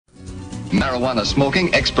Marijuana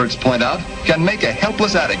smoking, experts point out, can make a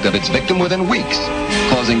helpless addict of its victim within weeks,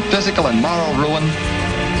 causing physical and moral ruin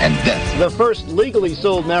and death. The first legally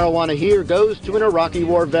sold marijuana here goes to an Iraqi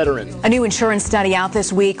war veteran. A new insurance study out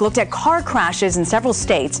this week looked at car crashes in several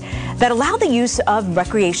states that allow the use of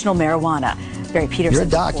recreational marijuana. Barry Peterson. You're a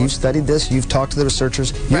doc. You've studied this. You've talked to the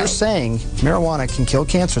researchers. You're saying marijuana can kill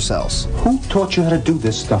cancer cells. Who taught you how to do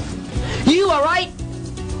this stuff? You, all right?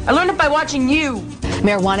 I learned it by watching you.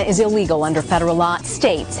 Marijuana is illegal under federal law.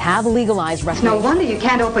 States have legalized recreational. No wonder you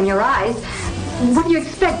can't open your eyes. What do you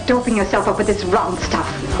expect, doping yourself up with this round stuff?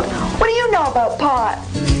 What do you know about pot?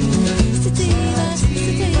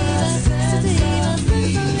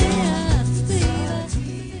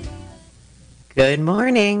 Good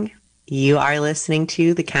morning. You are listening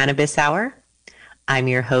to the Cannabis Hour. I'm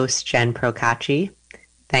your host, Jen Procacci.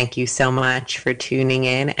 Thank you so much for tuning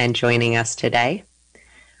in and joining us today.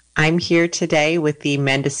 I'm here today with the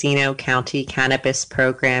Mendocino County Cannabis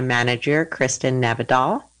Program Manager, Kristen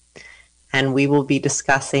Nevedal, and we will be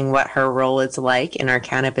discussing what her role is like in our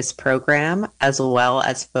cannabis program, as well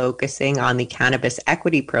as focusing on the Cannabis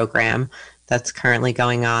Equity Program that's currently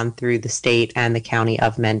going on through the state and the county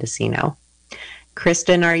of Mendocino.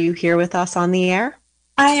 Kristen, are you here with us on the air?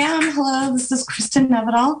 I am. Hello, this is Kristen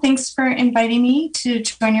Nevedal. Thanks for inviting me to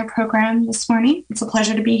join your program this morning. It's a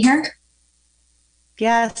pleasure to be here.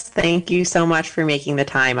 Yes, thank you so much for making the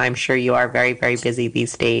time. I'm sure you are very, very busy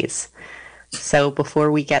these days. So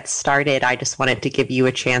before we get started, I just wanted to give you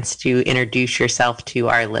a chance to introduce yourself to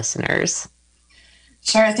our listeners.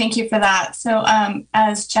 Sure, thank you for that. So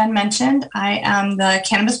as Jen mentioned, I am the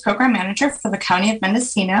Cannabis Program Manager for the County of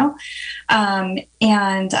Mendocino,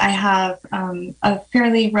 and I have a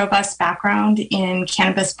fairly robust background in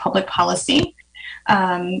cannabis public policy.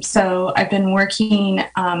 So I've been working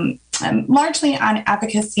largely on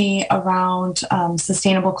advocacy around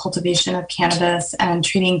sustainable cultivation of cannabis and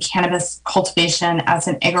treating cannabis cultivation as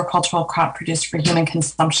an agricultural crop produced for human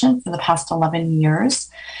consumption for the past 11 years.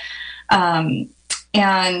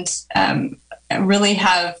 And really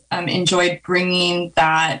have enjoyed bringing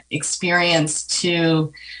that experience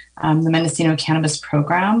to the Mendocino Cannabis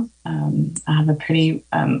Program. I have a pretty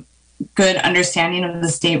good understanding of the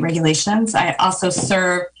state regulations. I also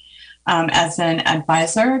serve as an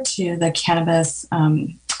advisor to the Cannabis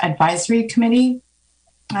Advisory Committee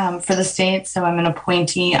for the state. So I'm an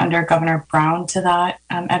appointee under Governor Brown to that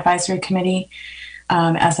advisory committee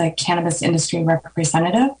as a cannabis industry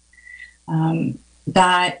representative.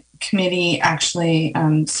 That committee actually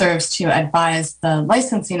serves to advise the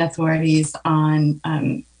licensing authorities on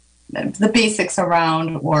the basics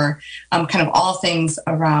around or kind of all things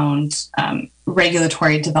around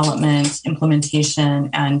regulatory development, implementation,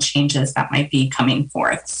 and changes that might be coming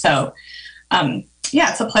forth. So,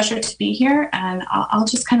 yeah, it's a pleasure to be here, and I'll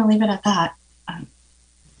just kind of leave it at that.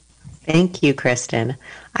 Thank you, Kristen.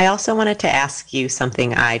 I also wanted to ask you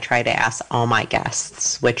something I try to ask all my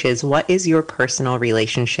guests, which is, what is your personal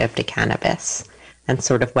relationship to cannabis? And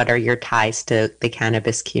sort of what are your ties to the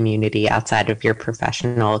cannabis community outside of your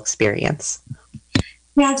professional experience?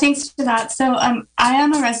 Yeah, thanks for that. So I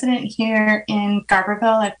am a resident here in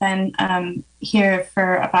Garberville. I've been here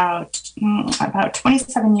for about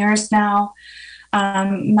 27 years now.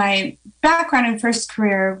 My background and first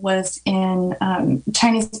career was in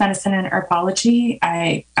Chinese medicine and herbology.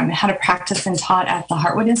 I had a practice and taught at the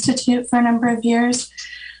Hartwood Institute for a number of years.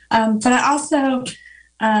 But I also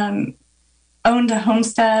owned a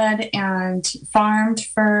homestead and farmed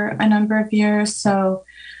for a number of years. So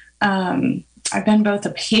I've been both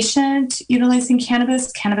a patient utilizing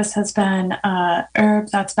cannabis. Cannabis has been a herb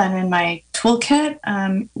that's been in my toolkit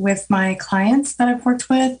with my clients that I've worked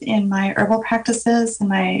with in my herbal practices and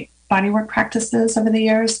my bodywork practices over the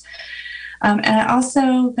years. And I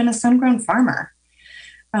also been a sun-grown farmer.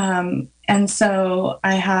 And so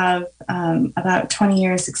I have about 20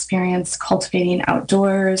 years experience cultivating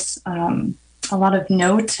outdoors, a lot of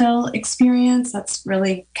no-till experience. That's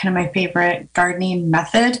really kind of my favorite gardening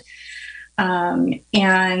method.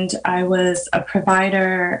 And I was a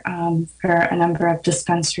provider for a number of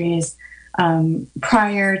dispensaries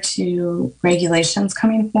prior to regulations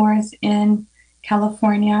coming forth in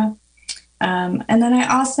California. And then I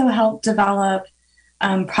also helped develop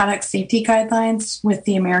product safety guidelines with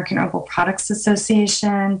the American Herbal Products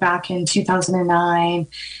Association back in 2009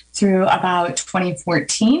 through about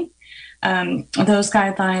 2014. Those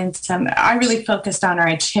guidelines, I really focused on, or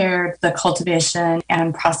I chaired the cultivation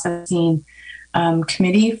and processing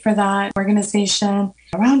committee for that organization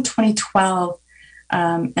around 2012.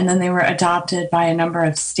 And then they were adopted by a number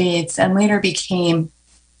of states and later became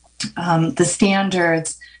the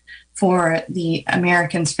standards for the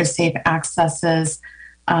Americans for Safe Access's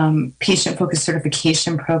patient-focused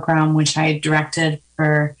certification program, which I directed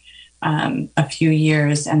for a few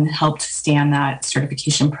years and helped stand that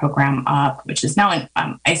certification program up, which is now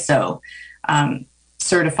an ISO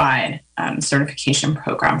certified certification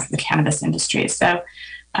program for the cannabis industry. So,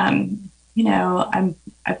 I've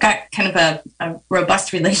got kind of a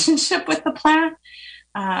robust relationship with the plant.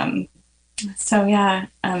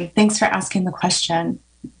 Thanks for asking the question.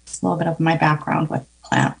 It's a little bit of my background with the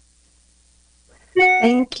plant.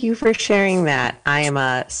 Thank you for sharing that. I am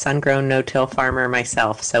a sun-grown no-till farmer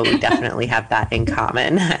myself, so we definitely have that in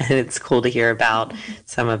common. And it's cool to hear about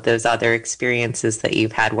some of those other experiences that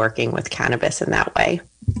you've had working with cannabis in that way.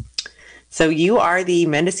 So you are the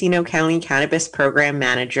Mendocino County Cannabis Program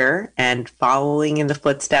Manager, and following in the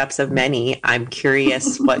footsteps of many, I'm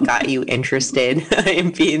curious what got you interested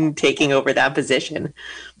in taking over that position.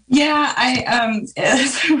 Yeah,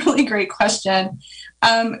 it's a really great question.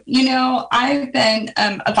 I've been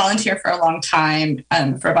a volunteer for a long time,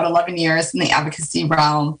 for about 11 years in the advocacy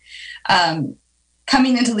realm.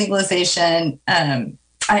 Coming into legalization,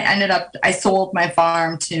 I sold my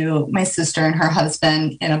farm to my sister and her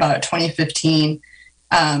husband in about 2015,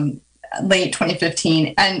 late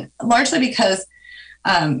 2015, and largely because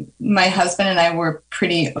my husband and I were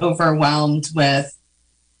pretty overwhelmed with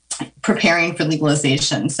preparing for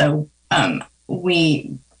legalization. So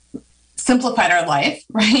we simplified our life,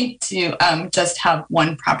 right, to just have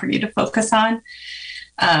one property to focus on.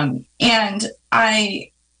 And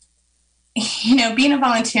I, being a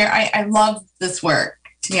volunteer, I love this work,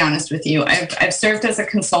 to be honest with you. I've served as a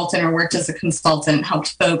consultant or worked as a consultant,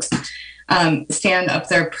 helped folks stand up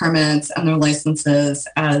their permits and their licenses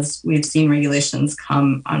as we've seen regulations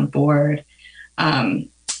come on board. And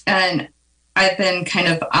I've been kind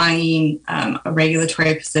of eyeing a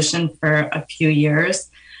regulatory position for a few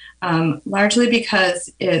years, largely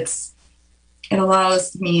because it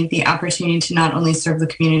allows me the opportunity to not only serve the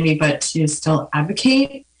community, but to still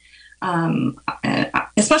advocate,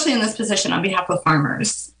 especially in this position on behalf of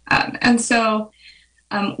farmers. And so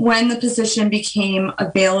when the position became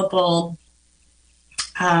available,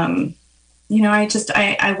 I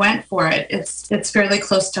went for it. It's fairly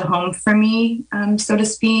close to home for me, so to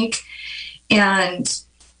speak. And,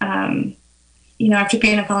 after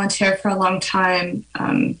being a volunteer for a long time,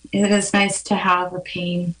 it is nice to have a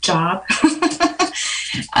paying job.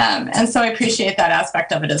 And so I appreciate that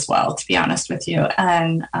aspect of it as well, to be honest with you.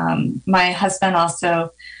 And my husband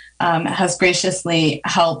also has graciously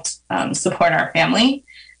helped support our family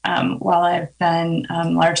while I've been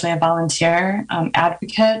largely a volunteer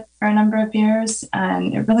advocate for a number of years.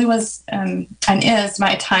 And it really was and is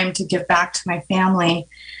my time to give back to my family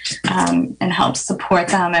and help support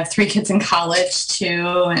them. I have 3 kids in college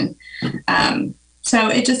too. And so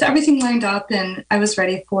it just, everything lined up and I was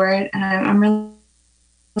ready for it. And I'm really,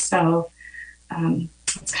 so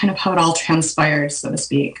that's kind of how it all transpired, so to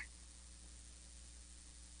speak.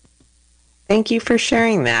 Thank you for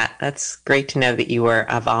sharing that. That's great to know that you were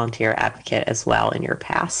a volunteer advocate as well in your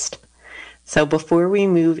past. So before we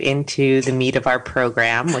move into the meat of our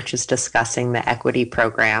program, which is discussing the equity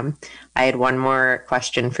program, I had one more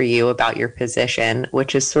question for you about your position,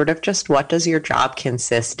 which is sort of just what does your job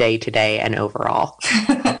consist day to day and overall?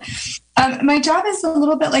 My job is a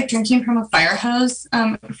little bit like drinking from a fire hose.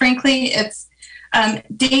 Frankly, it's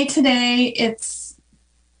day to day, it's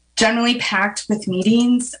generally packed with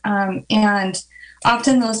meetings, and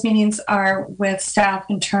often those meetings are with staff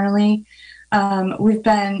internally. We've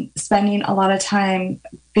been spending a lot of time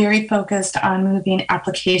very focused on moving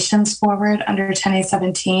applications forward under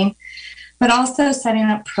 10A17, but also setting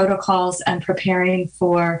up protocols and preparing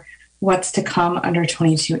for what's to come under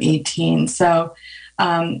 2218. So,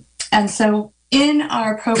 and so in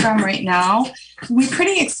our program right now, we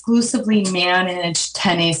pretty exclusively manage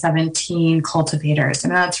 10A17 cultivators,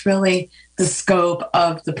 and that's really the scope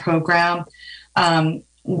of the program.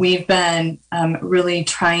 We've been really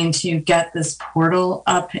trying to get this portal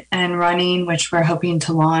up and running, which we're hoping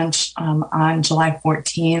to launch on July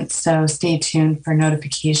 14th. So stay tuned for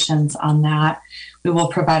notifications on that. We will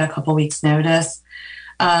provide a couple weeks notice.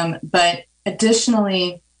 But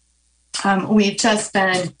additionally, we've just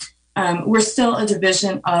been, we're still a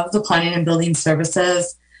division of the Planning and Building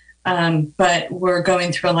Services, but we're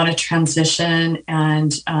going through a lot of transition,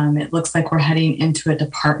 and it looks like we're heading into a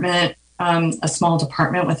department, a small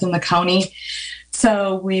department within the county.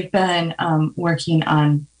 So we've been working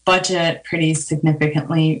on budget pretty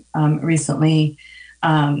significantly recently,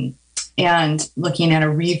 and looking at a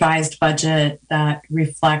revised budget that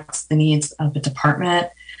reflects the needs of the department.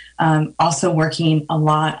 Also working a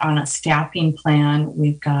lot on a staffing plan.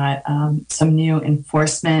 We've got some new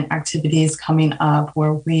enforcement activities coming up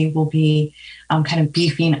where we will be kind of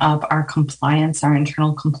beefing up our compliance, our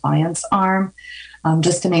internal compliance arm,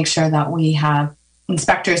 just to make sure that we have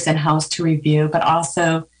inspectors in-house to review, but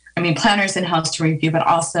also, planners in-house to review, but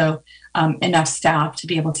also enough staff to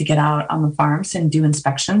be able to get out on the farms and do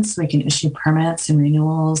inspections so we can issue permits and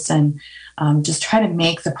renewals and just try to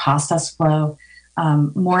make the process flow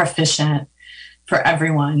more efficient for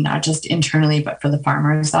everyone, not just internally, but for the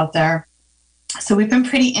farmers out there. So we've been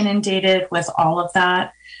pretty inundated with all of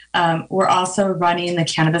that. We're also running the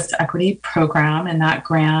Cannabis Equity Program, and that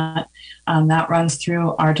grant that runs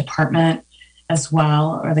through our department as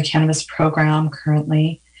well, or the Cannabis Program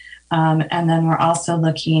currently. And then we're also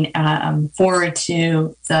looking at, forward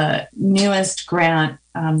to the newest grant,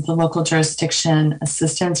 the Local Jurisdiction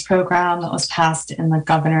Assistance Program that was passed in the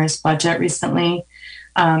governor's budget recently.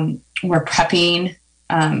 We're prepping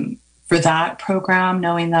for that program,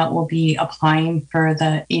 knowing that we'll be applying for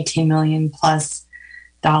the $18 million plus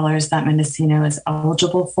that Mendocino is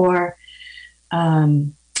eligible for.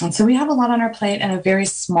 And so we have a lot on our plate and a very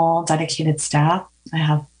small dedicated staff. I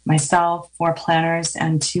have myself, 4 planners,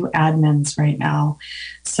 and 2 admins right now.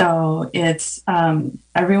 So it's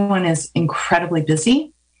everyone is incredibly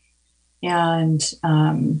busy, and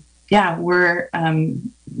we're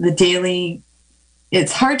the daily.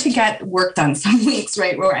 It's hard to get work done some weeks,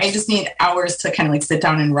 right? Where I just need hours to kind of like sit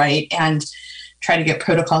down and write and try to get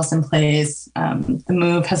protocols in place. The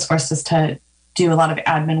move has forced us to do a lot of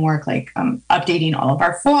admin work, like updating all of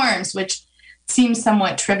our forms, which seems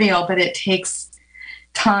somewhat trivial, but it takes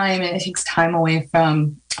time, and it takes time away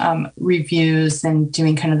from reviews and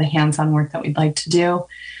doing kind of the hands-on work that we'd like to do.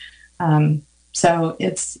 So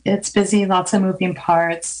it's busy, lots of moving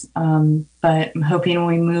parts, but I'm hoping when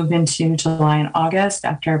we move into July and August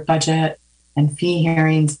after budget and fee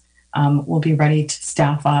hearings, we'll be ready to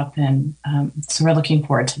staff up. And so we're looking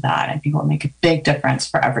forward to that. I think it will make a big difference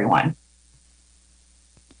for everyone.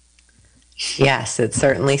 Yes, it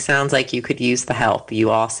certainly sounds like you could use the help. You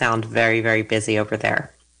all sound very, very busy over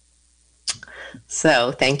there.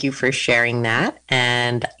 So thank you for sharing that.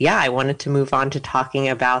 And I wanted to move on to talking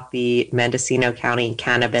about the Mendocino County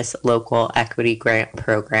Cannabis Local Equity Grant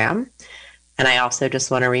Program. And I also just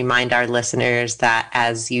want to remind our listeners that,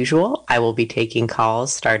 as usual, I will be taking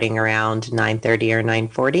calls starting around 9:30 or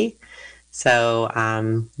 9:40. So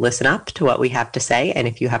listen up to what we have to say. And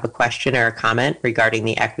if you have a question or a comment regarding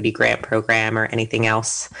the Equity Grant Program or anything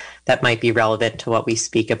else that might be relevant to what we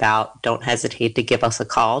speak about, don't hesitate to give us a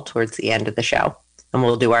call towards the end of the show. And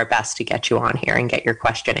we'll do our best to get you on here and get your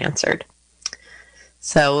question answered.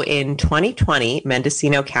 So in 2020,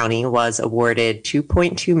 Mendocino County was awarded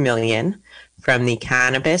 $2.2 million from the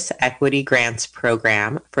Cannabis Equity Grants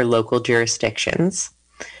Program for local jurisdictions,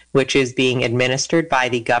 which is being administered by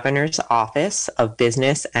the Governor's Office of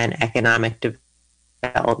Business and Economic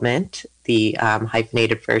Development. The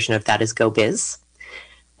hyphenated version of that is GoBiz.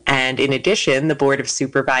 And in addition, the Board of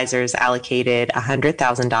Supervisors allocated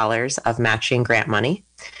 $100,000 of matching grant money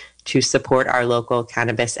to support our local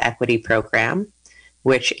cannabis equity program,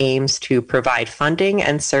 which aims to provide funding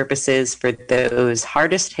and services for those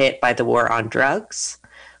hardest hit by the war on drugs,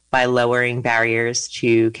 by lowering barriers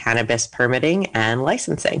to cannabis permitting and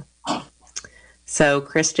licensing. So,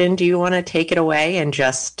 Kristen, do you want to take it away and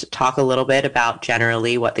just talk a little bit about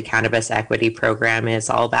generally what the Cannabis Equity Program is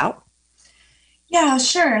all about? Yeah,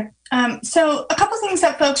 sure. So a couple things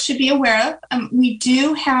that folks should be aware of. We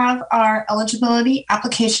do have our eligibility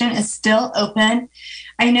application is still open.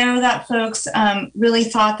 I know that folks really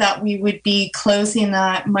thought that we would be closing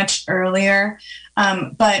that much earlier,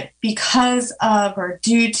 but because of or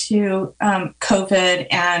due to COVID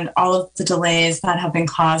and all of the delays that have been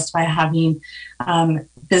caused by having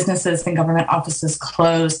businesses and government offices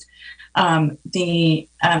closed, the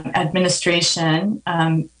administration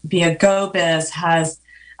via GoBiz has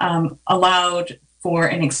allowed for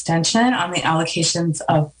an extension on the allocations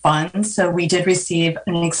of funds. So we did receive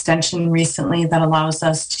an extension recently that allows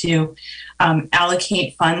us to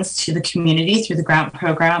allocate funds to the community through the grant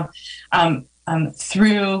program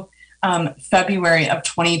through February of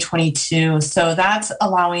 2022. So that's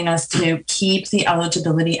allowing us to keep the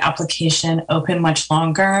eligibility application open much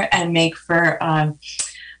longer and make for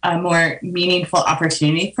a more meaningful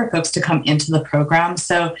opportunity for folks to come into the program.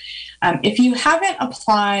 So if you haven't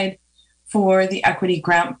applied for the Equity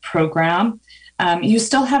Grant Program, you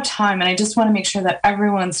still have time. And I just want to make sure that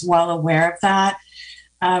everyone's well aware of that.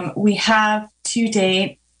 We have to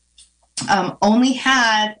date only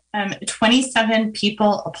had 27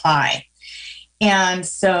 people apply. And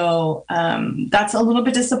so that's a little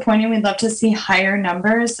bit disappointing. We'd love to see higher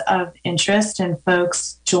numbers of interest and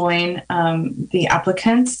folks join the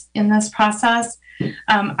applicants in this process.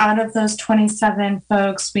 Out of those 27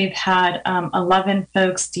 folks, we've had 11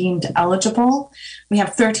 folks deemed eligible. We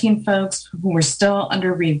have 13 folks who were still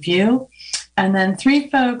under review, and then 3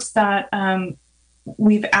 folks that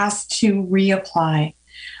we've asked to reapply.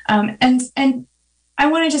 And I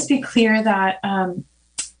want to just be clear that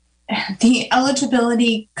the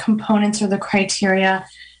eligibility components or the criteria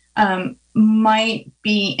might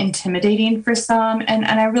be intimidating for some, and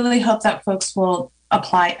I really hope that folks will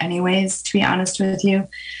apply anyways, to be honest with you.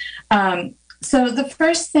 So the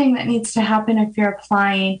first thing that needs to happen if you're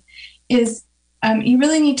applying is you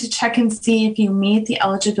really need to check and see if you meet the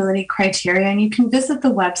eligibility criteria, and you can visit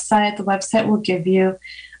the website. The website will give you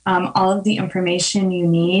all of the information you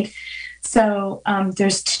need. So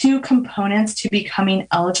there's 2 components to becoming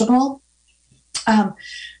eligible.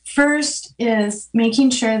 First is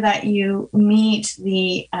making sure that you meet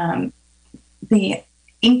the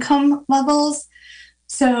income levels.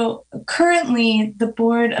 So currently, the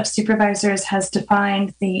Board of Supervisors has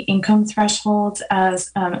defined the income thresholds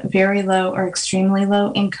as very low or extremely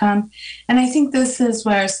low income. And I think this is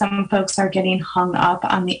where some folks are getting hung up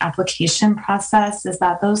on the application process, is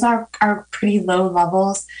that those are pretty low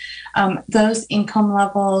levels. Those income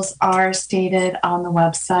levels are stated on the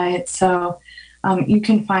website. So you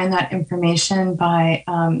can find that information by,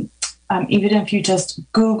 even if you just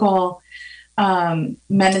Google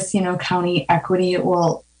Mendocino County Equity, it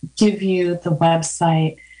will give you the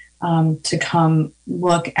website to come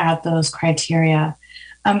look at those criteria.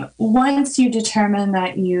 Once you determine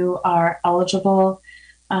that you are eligible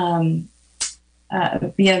via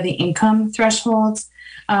the income thresholds,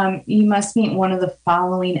 you must meet one of the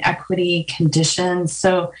following equity conditions.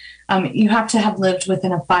 So you have to have lived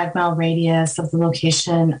within a 5-mile radius of the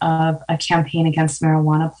location of a campaign against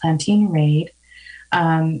marijuana planting raid.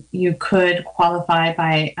 You could qualify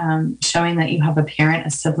by showing that you have a parent, a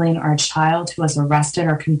sibling, or a child who was arrested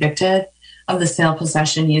or convicted of the sale,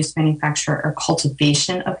 possession, use, manufacture, or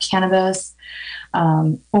cultivation of cannabis,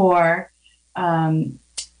 or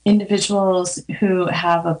individuals who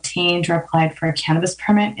have obtained or applied for a cannabis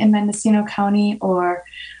permit in Mendocino County, or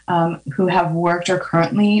who have worked or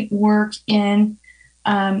currently work in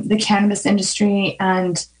the cannabis industry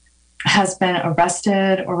and has been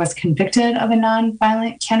arrested or was convicted of a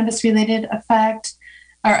nonviolent cannabis-related offense,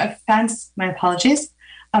 or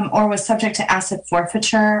was subject to asset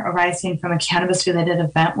forfeiture arising from a cannabis-related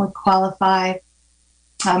event would qualify,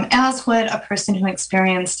 as would a person who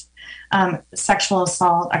experienced sexual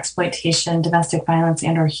assault, exploitation, domestic violence,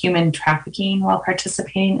 and or human trafficking while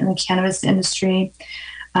participating in the cannabis industry.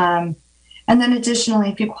 And then additionally,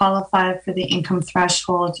 if you qualify for the income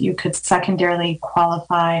threshold, you could secondarily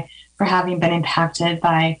qualify for having been impacted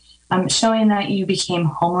by showing that you became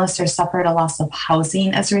homeless or suffered a loss of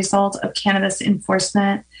housing as a result of cannabis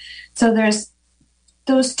enforcement. So there's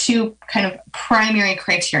those 2 kind of primary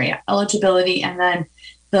criteria, eligibility, and then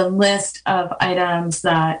the list of items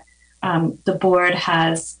that the board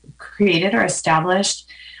has created or established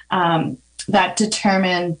that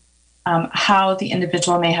determine how the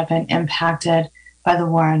individual may have been impacted by the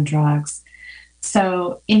war on drugs.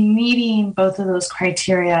 So in meeting both of those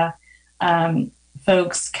criteria,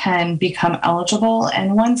 folks can become eligible.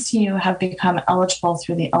 And once you have become eligible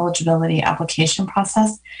through the eligibility application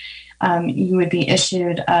process, you would be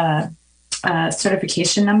issued a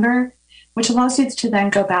certification number, which allows you to then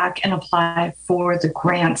go back and apply for the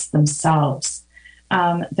grants themselves.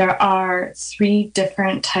 There are 3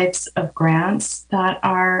 different types of grants that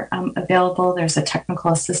are available. There's a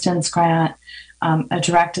technical assistance grant, a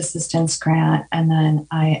direct assistance grant, and then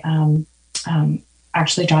I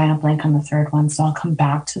actually drawing a blank on the 3rd one, so I'll come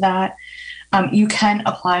back to that. You can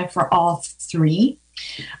apply for all 3.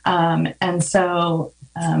 And so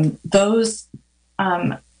those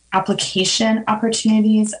application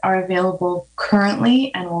opportunities are available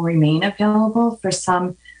currently and will remain available for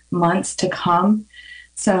some months to come.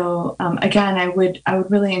 So again, I would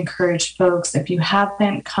really encourage folks, if you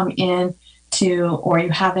haven't come in to, or you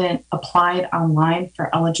haven't applied online for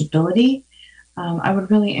eligibility, I would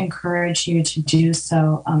really encourage you to do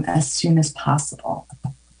so as soon as possible.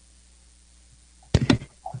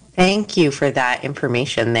 Thank you for that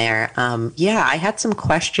information there. I had some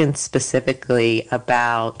questions specifically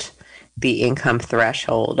about the income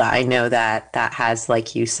threshold. I know that has,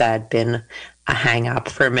 like you said, been a hang up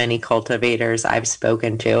for many cultivators I've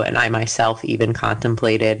spoken to, and I myself even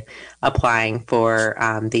contemplated applying for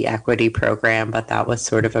the equity program, but that was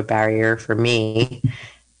sort of a barrier for me.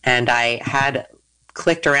 And I had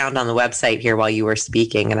clicked around on the website here while you were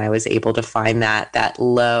speaking, and I was able to find that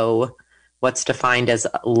low, what's defined as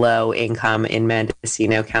low income in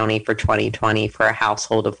Mendocino County for 2020 for a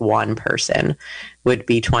household of one person would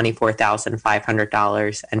be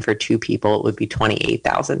 $24,500, and for two people it would be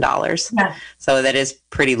 $28,000. Yeah. So that is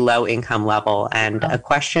pretty low income level. And a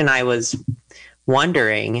question I was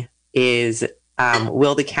wondering is,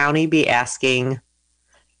 will the county be asking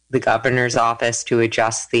the governor's office to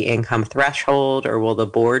adjust the income threshold, or will the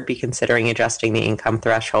board be considering adjusting the income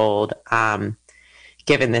threshold,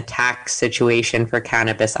 given the tax situation for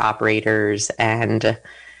cannabis operators and,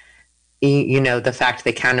 the fact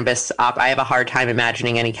that I have a hard time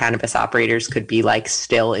imagining any cannabis operators could be like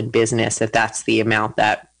still in business if that's the amount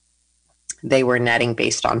that they were netting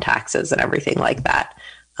based on taxes and everything like that.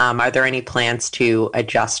 Are there any plans to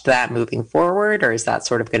adjust that moving forward, or is that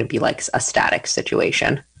sort of going to be like a static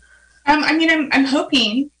situation? I'm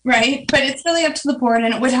hoping, right? But it's really up to the board,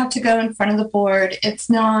 and it would have to go in front of the board. It's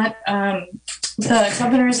not the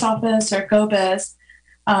governor's office or GOBIZ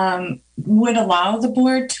would allow the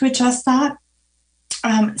board to adjust that.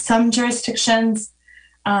 Some jurisdictions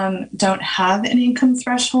don't have an income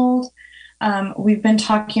threshold. We've been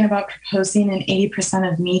talking about proposing an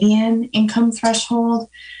 80% of median income threshold.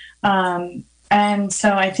 And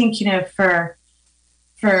so I think, for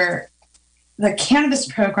the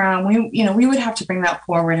cannabis program, we would have to bring that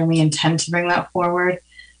forward, and we intend to bring that forward.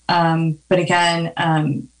 But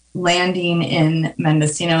again, landing in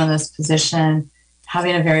Mendocino in this position,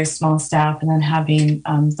 having a very small staff, and then having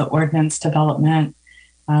the ordinance development,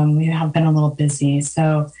 we have been a little busy.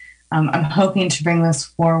 So I'm hoping to bring this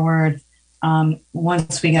forward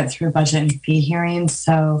once we get through budget and fee hearings.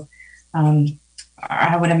 So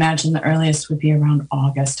I would imagine the earliest would be around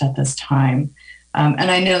August at this time.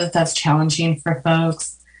 And I know that that's challenging for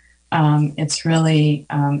folks. It's really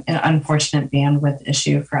an unfortunate bandwidth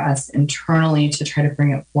issue for us internally to try to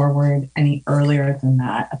bring it forward any earlier than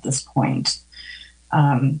that at this point.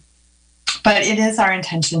 But it is our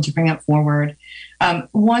intention to bring it forward.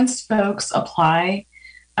 Once folks apply,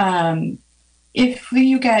 if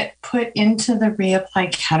you get put into the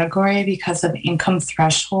reapply category because of income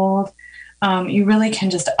threshold, you really can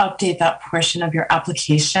just update that portion of your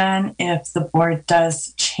application if the board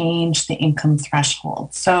does change the income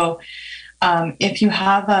threshold. So if you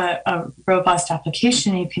have a robust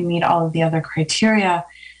application, you can meet all of the other criteria.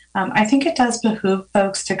 I think it does behoove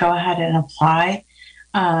folks to go ahead and apply,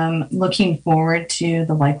 looking forward to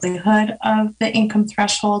the likelihood of the income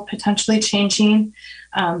threshold potentially changing,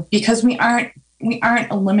 because we aren't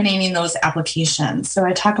eliminating those applications. So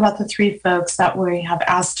I talk about the 3 folks that we have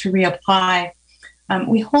asked to reapply.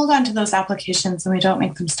 We hold on to those applications and we don't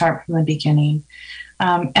make them start from the beginning.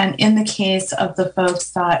 And in the case of the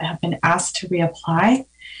folks that have been asked to reapply,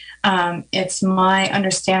 it's my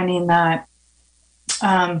understanding that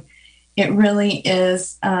it really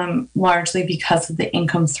is largely because of the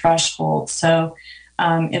income threshold. So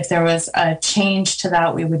if there was a change to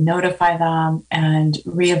that, we would notify them and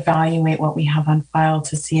reevaluate what we have on file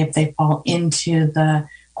to see if they fall into the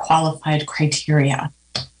qualified criteria.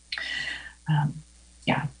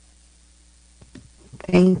 Yeah.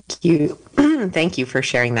 Thank you. Thank you for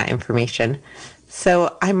sharing that information.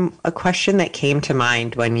 So a question that came to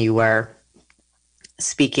mind when you were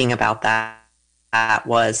speaking about that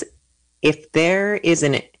was, if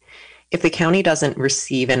the county doesn't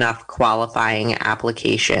receive enough qualifying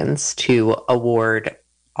applications to award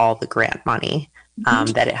all the grant money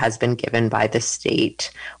that it has been given by the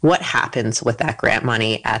state, what happens with that grant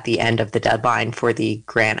money at the end of the deadline for the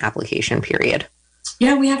grant application period?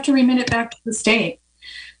 Yeah, we have to remit it back to the state.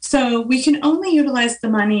 So we can only utilize the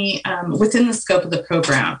money within the scope of the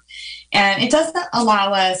program. And it doesn't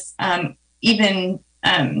allow us even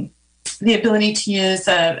the ability to use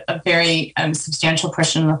a very substantial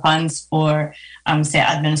portion of the funds for, say,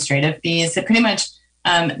 administrative fees. So pretty much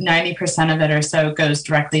 90% of it or so goes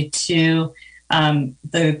directly to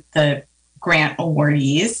the grant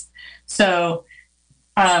awardees. So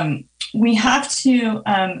we have to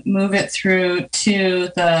move it through to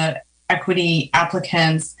the equity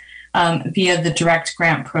applicants via the direct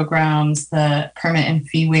grant programs, the permit and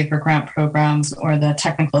fee waiver grant programs, or the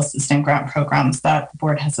technical assistant grant programs that the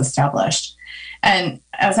board has established. And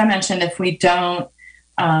as I mentioned, if we don't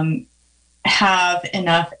have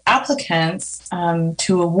enough applicants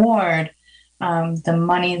to award the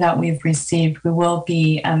money that we've received, we will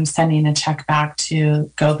be sending a check back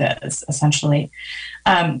to GOBIZ, essentially.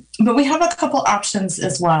 But we have a couple options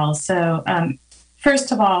as well. So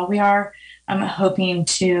first of all, we are I'm hoping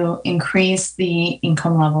to increase the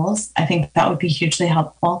income levels. I think that would be hugely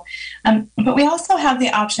helpful. But we also have the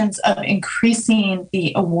options of increasing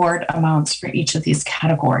the award amounts for each of these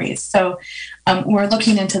categories. So we're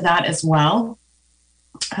looking into that as well.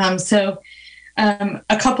 A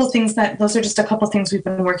couple things those are just a couple things we've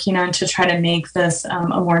been working on to try to make this a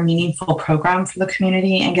more meaningful program for the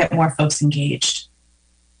community and get more folks engaged.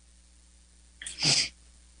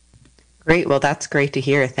 Great. Well, that's great to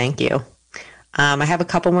hear. Thank you. I have a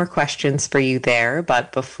couple more questions for you there,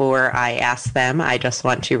 but before I ask them, I just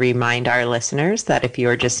want to remind our listeners that if you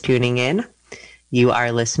are just tuning in, you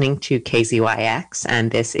are listening to KZYX, and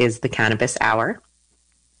this is the Cannabis Hour,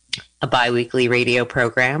 a biweekly radio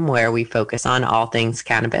program where we focus on all things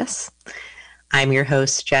cannabis. I'm your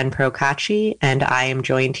host, Jen Procacci, and I am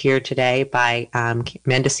joined here today by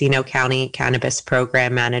Mendocino County Cannabis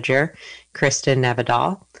Program Manager, Kristen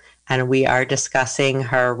Nevedal, and we are discussing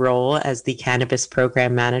her role as the Cannabis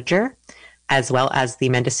Program Manager, as well as the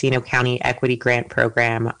Mendocino County Equity Grant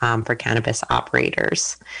Program for cannabis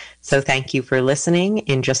operators. So thank you for listening.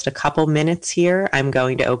 In just a couple minutes here, I'm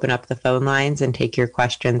going to open up the phone lines and take your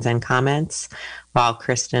questions and comments while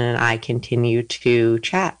Kristen and I continue to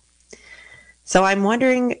chat. So I'm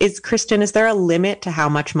wondering, Kristen, is there a limit to how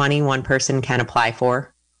much money one person can apply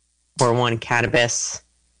for one cannabis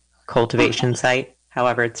cultivation site,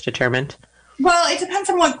 however it's determined? Well, it depends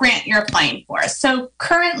on what grant you're applying for. So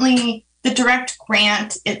currently, the direct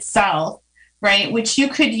grant itself, right, which you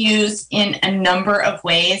could use in a number of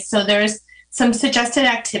ways. So there's some suggested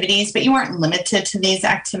activities, but you aren't limited to these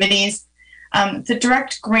activities. The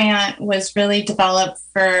direct grant was really developed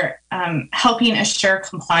for helping assure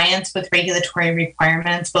compliance with regulatory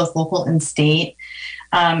requirements, both local and state,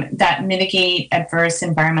 that mitigate adverse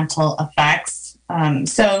environmental effects.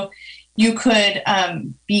 So you could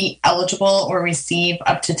be eligible or receive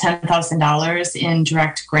up to $10,000 in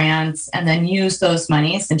direct grants and then use those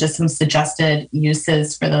monies. And just some suggested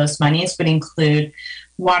uses for those monies would include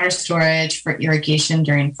water storage for irrigation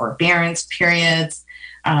during forbearance periods,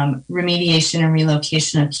 remediation and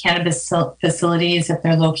relocation of cannabis facilities if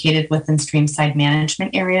they're located within streamside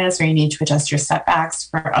management areas or you need to adjust your setbacks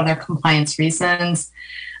for other compliance reasons,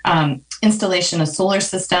 installation of solar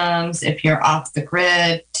systems if you're off the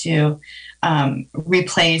grid to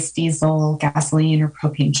replace diesel, gasoline, or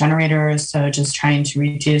propane generators, so just trying to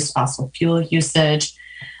reduce fossil fuel usage,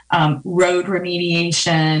 road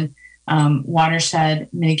remediation, watershed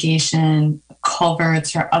mitigation,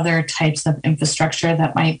 culverts, or other types of infrastructure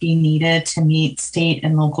that might be needed to meet state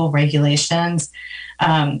and local regulations.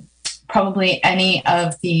 Probably any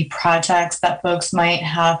of the projects that folks might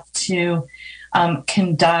have to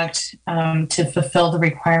conduct to fulfill the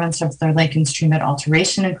requirements of their lake and streamlet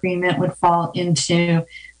alteration agreement would fall into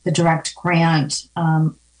the direct grant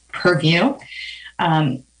purview.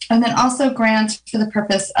 And then also grants for the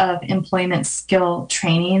purpose of employment skill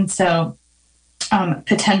training. So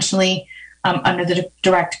potentially under the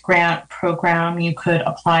direct grant program, you could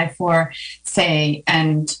apply for, say,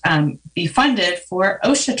 and be funded for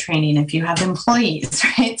OSHA training if you have employees,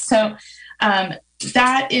 right? So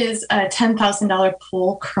that is a $10,000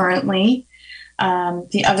 pool currently.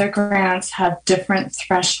 The other grants have different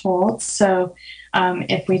thresholds. So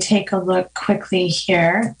if we take a look quickly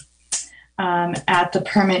here at the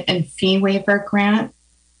permit and fee waiver grant,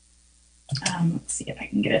 let's see if I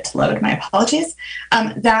can get it to load. My apologies.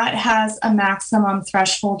 That has a maximum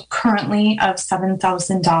threshold currently of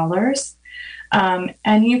 $7,000.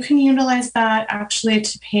 And you can utilize that actually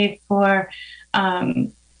to pay for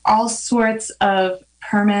all sorts of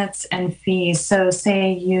permits and fees. So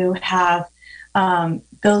say you have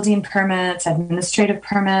building permits, administrative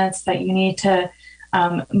permits that you need to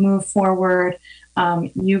move forward.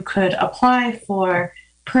 You could apply for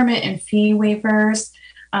permit and fee waivers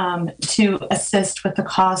to assist with the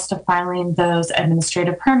cost of filing those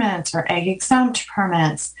administrative permits or ag exempt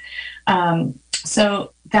permits.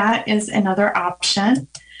 So that is another option.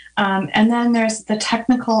 And then there's the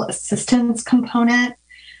technical assistance component.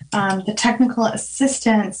 The technical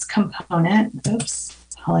assistance component,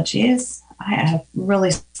 apologies. I have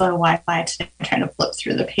really slow Wi-Fi today. I'm trying to flip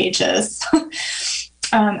through the pages.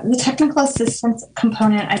 The technical assistance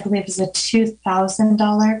component, I believe, is a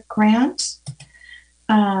 $2,000 grant.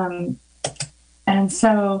 And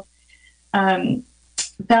so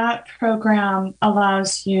that program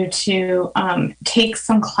allows you to take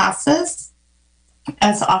some classes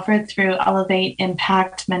as offered through Elevate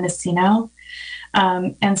Impact Mendocino.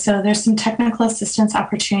 And so there's some technical assistance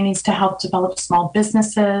opportunities to help develop small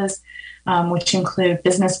businesses, which include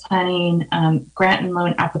business planning, grant and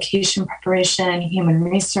loan application preparation, human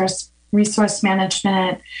resource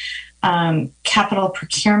management, capital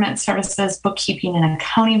procurement services, bookkeeping and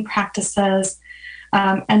accounting practices.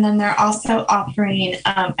 And then they're also offering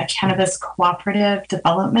a cannabis cooperative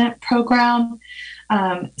development program.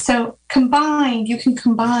 So combined, you can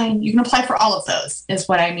apply for all of those, is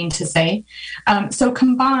what I mean to say. So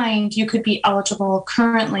combined, you could be eligible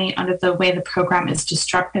currently under the way the program is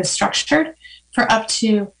structured for up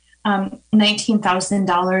to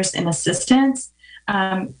 $19,000 in assistance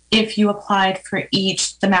if you applied for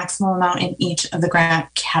the maximum amount in each of the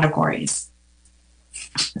grant categories.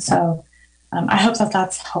 So I hope that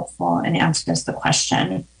that's helpful and answers the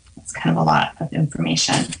question. It's kind of a lot of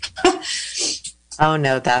information. Oh,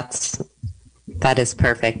 no, that is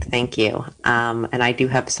perfect. Thank you. And I do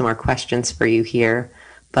have some more questions for you here.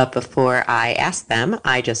 But before I ask them,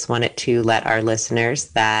 I just wanted to let our listeners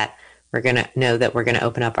that we're going to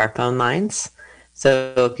open up our phone lines.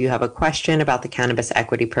 So if you have a question about the Cannabis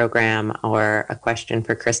Equity Program or a question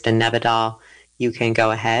for Kristen Nevedal, you can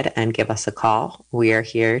go ahead and give us a call. We are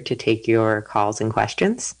here to take your calls and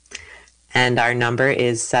questions. And our number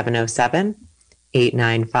is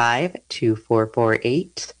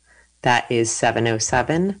 707-895-2448. That is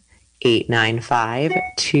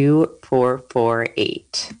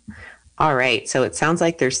 707-895-2448. All right. So it sounds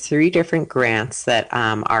like there's 3 different grants that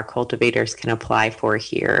our cultivators can apply for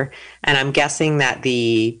here. And I'm guessing that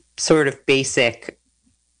the sort of basic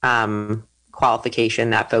qualification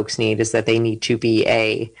that folks need is that they need to be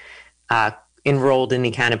enrolled in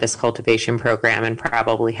the cannabis cultivation program and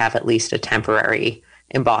probably have at least a temporary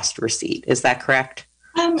embossed receipt. Is that correct?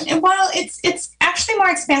 Well, it's actually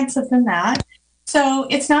more expansive than that. So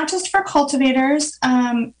it's not just for cultivators.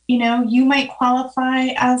 You might qualify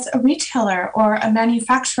as a retailer or a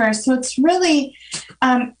manufacturer. So it's really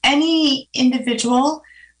any individual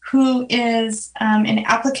who is an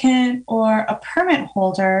applicant or a permit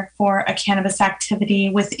holder for a cannabis activity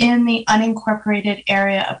within the unincorporated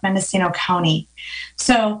area of Mendocino County.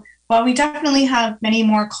 So while we definitely have many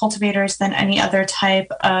more cultivators than any other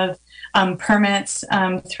type of permits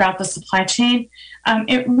throughout the supply chain,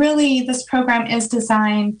 this program is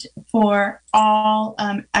designed for all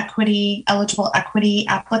eligible equity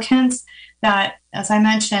applicants that, as I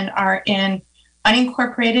mentioned, are in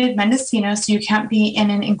unincorporated Mendocino, so you can't be in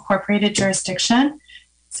an incorporated jurisdiction.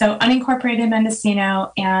 So unincorporated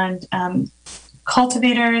Mendocino and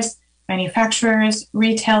cultivators, manufacturers,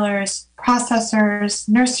 retailers, processors,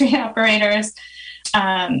 nursery operators,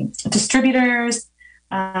 distributors,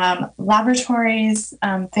 laboratories,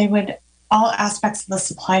 all aspects of the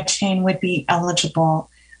supply chain would be eligible.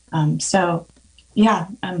 Please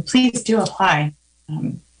do apply.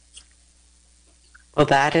 Well,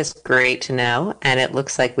 that is great to know. And it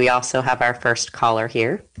looks like we also have our first caller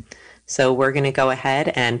here. So we're going to go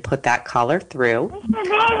ahead and put that caller through.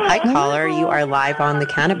 Hi, caller. You are live on the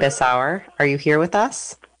Cannabis Hour. Are you here with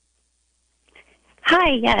us?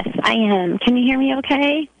 Hi, yes, I am. Can you hear me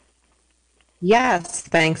okay? Yes,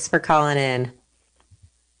 thanks for calling in.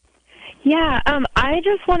 Yeah, I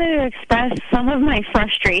just wanted to express some of my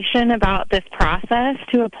frustration about this process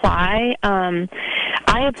to apply. I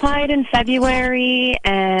applied in February,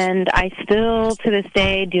 and I still, to this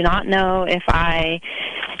day, do not know if I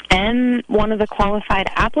am one of the qualified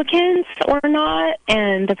applicants or not.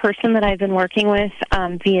 And the person that I've been working with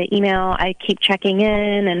via email, I keep checking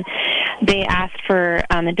in, and they asked for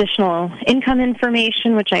additional income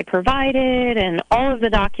information, which I provided, and all of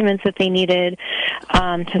the documents that they needed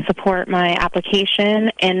to support my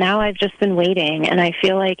application. And now I've just been waiting, and I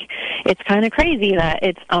feel like it's kind of crazy that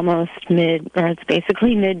it's almost it's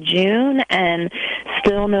basically mid-June, and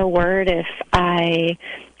still no word if I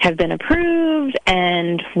have been approved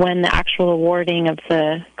and when the actual awarding of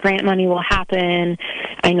the grant money will happen.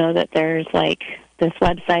 I know that there's this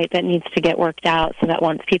website that needs to get worked out so that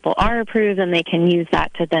once people are approved, then they can use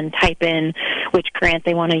that to then type in which grant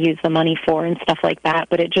they want to use the money for and stuff like that.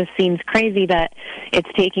 But it just seems crazy that it's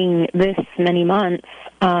taking this many months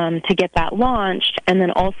to get that launched, and then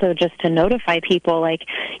also just to notify people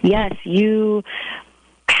yes, you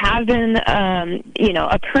have been,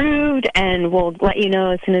 approved, and we'll let you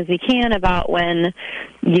know as soon as we can about when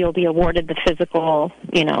you'll be awarded the physical,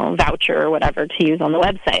 voucher or whatever to use on the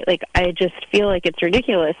website. I just feel like it's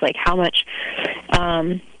ridiculous, how much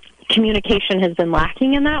communication has been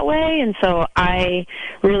lacking in that way. And so I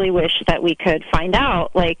really wish that we could find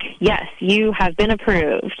out, yes, you have been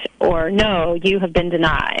approved, or no, you have been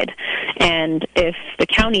denied. And if the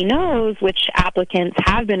county knows which applicants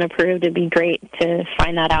have been approved, it'd be great to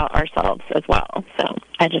find that out ourselves as well. So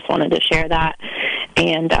I just wanted to share that.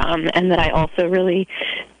 And that I also really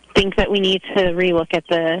think that we need to relook at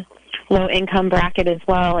the low income bracket as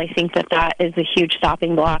well. I think that is a huge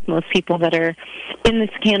stopping block. Most people that are in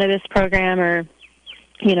this cannabis program are,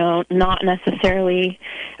 not necessarily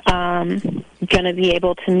going to be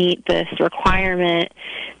able to meet this requirement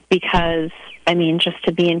because, just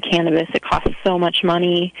to be in cannabis, it costs so much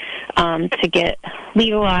money to get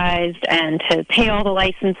legalized and to pay all the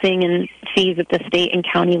licensing and fees at the state and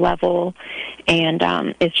county level. And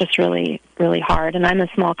it's just really, really hard. And I'm a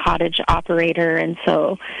small cottage operator, and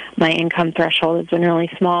so my income threshold has been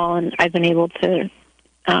really small, and I've been able to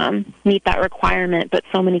meet that requirement, but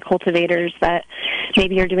so many cultivators that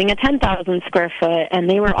maybe are doing a 10,000 square foot, and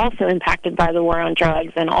they were also impacted by the war on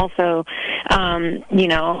drugs and also,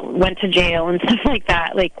 went to jail and stuff like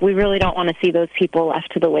that. Like, we really don't want to see those people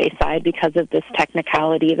left to the wayside because of this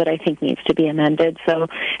technicality that I think needs to be amended. So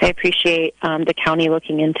I appreciate the county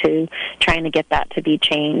looking into trying to get that to be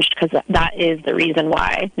changed, because that is the reason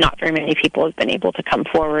why not very many people have been able to come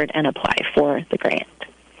forward and apply for the grant.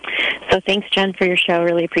 So thanks, Jen, for your show.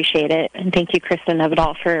 Really appreciate it. And thank you, Kristen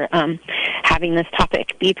Nevedal, for having this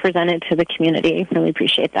topic be presented to the community. Really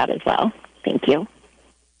appreciate that as well. Thank you.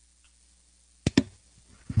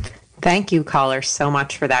 Thank you, caller, so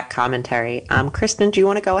much for that commentary. Kristen, do you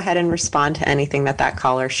want to go ahead and respond to anything that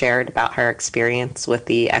caller shared about her experience with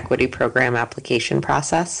the equity program application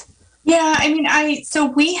process? Yeah, so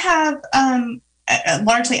we have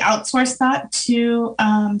largely outsourced that to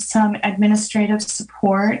some administrative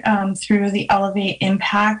support through the Elevate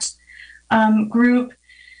Impact group.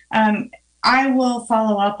 I will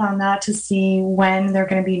follow up on that to see when they're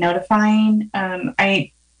going to be notifying.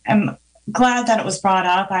 I am glad that it was brought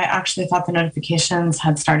up. I actually thought the notifications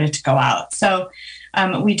had started to go out. So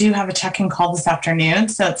we do have a check-in call this afternoon,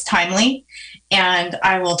 so it's timely. And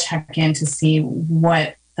I will check in to see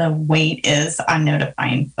what the wait is on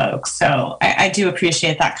notifying folks. So I do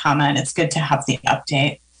appreciate that comment. It's good to have the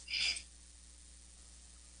update.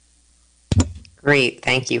 Great.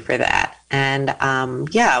 Thank you for that. And I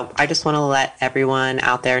just want to let everyone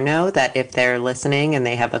out there know that if they're listening and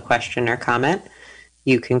they have a question or comment,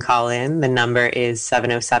 you can call in. The number is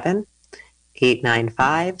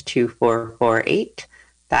 707-895-2448.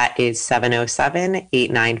 That is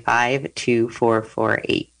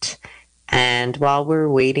 707-895-2448. And while we're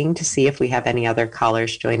waiting to see if we have any other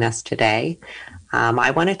callers join us today, I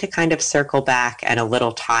wanted to kind of circle back and a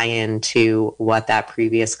little tie in to what that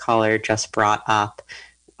previous caller just brought up.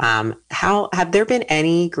 Have there been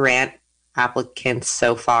any grant applicants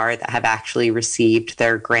so far that have actually received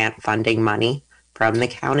their grant funding money from the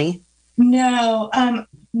county? No,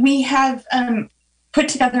 we have put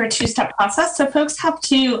together a two-step process. So folks have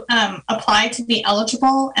to apply to be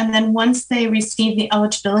eligible, and then once they receive the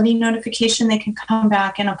eligibility notification, they can come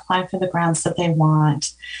back and apply for the grants that they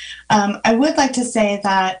want. I would like to say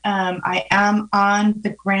that I am on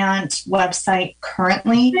the grant website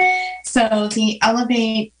currently. So the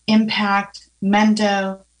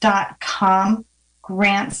ElevateImpactMendo.com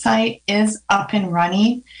grant site is up and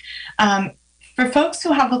running. For folks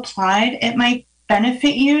who have applied, it might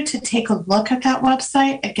benefit you to take a look at that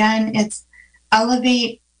website. Again, it's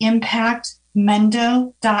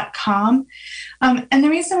ElevateImpactMendo.com. And the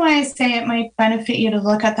reason why I say it might benefit you to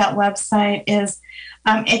look at that website is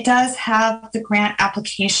it does have the grant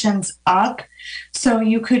applications up. So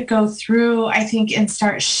you could go through, I think, and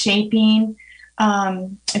start shaping,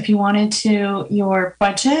 if you wanted to, your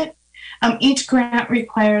budget. Each grant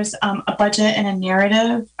requires a budget and a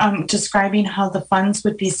narrative describing how the funds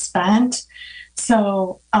would be spent.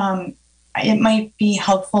 So it might be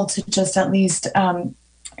helpful to just at least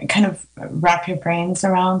kind of wrap your brains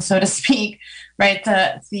around, so to speak, right,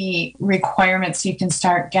 the requirements so you can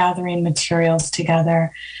start gathering materials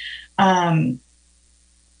together.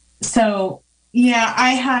 So, yeah,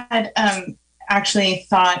 I had actually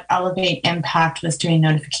thought Elevate Impact was doing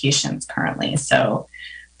notifications currently. So,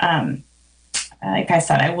 like I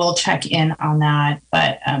said, I will check in on that,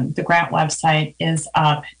 but the grant website is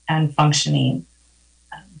up and functioning.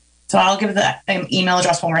 So I'll give the email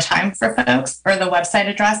address one more time for folks, or the website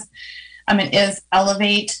address. It is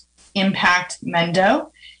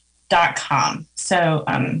ElevateImpactMendo.com. So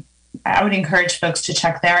I would encourage folks to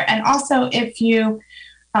check there. And also, if you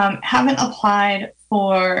haven't applied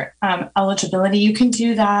for eligibility, you can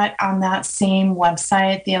do that on that same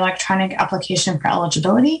website. The electronic application for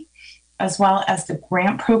eligibility, as well as the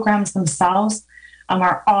grant programs themselves,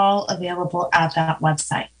 are all available at that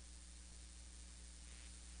website.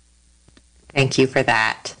 Thank you for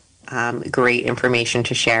that. Great information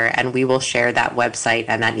to share. And we will share that website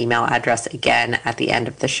and that email address again at the end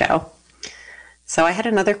of the show. So I had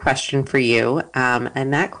another question for you,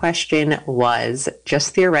 and that question was,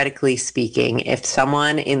 just theoretically speaking, if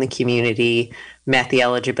someone in the community met the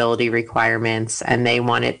eligibility requirements and they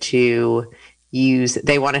wanted to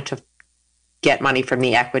get money from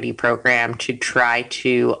the equity program to try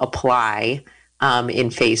to apply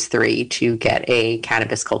in phase 3 to get a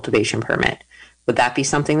cannabis cultivation permit, would that be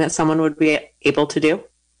something that someone would be able to do?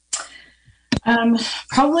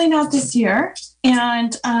 Probably not this year.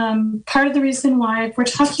 And part of the reason why, if we're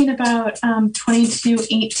talking about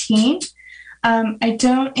 2218, I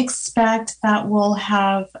don't expect that we'll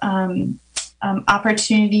have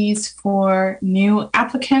opportunities for new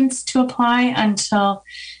applicants to apply until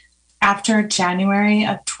after January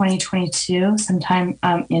of 2022, sometime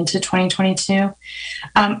into 2022.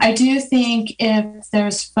 I do think if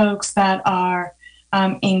there's folks that are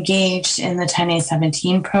engaged in the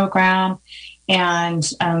 10A17 program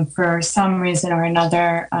and for some reason or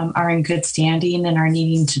another are in good standing and are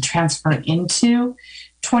needing to transfer into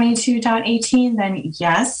 22.18, then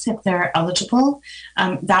yes, if they're eligible,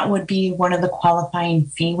 that would be one of the qualifying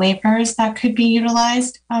fee waivers that could be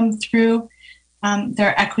utilized through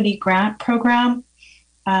their equity grant program.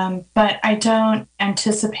 But I don't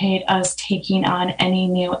anticipate us taking on any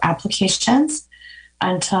new applications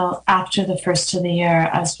until after the first of the year,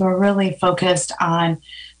 as we're really focused on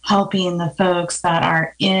helping the folks that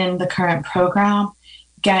are in the current program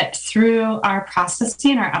get through our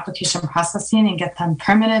processing, our application processing, and get them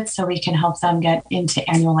permitted so we can help them get into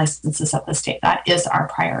annual licenses at the state. That is our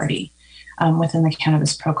priority within the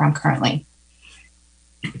cannabis program currently.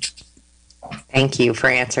 Thank you for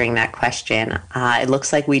answering that question. It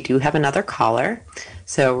looks like we do have another caller,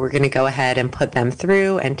 so we're going to go ahead and put them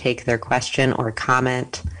through and take their question or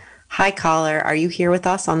comment. Hi, caller. Are you here with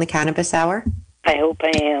us on the Cannabis Hour? I hope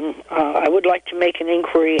I am. I would like to make an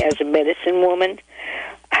inquiry as a medicine woman.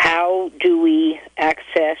 How do we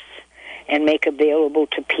access and make available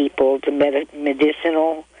to people the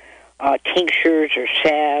medicinal tinctures or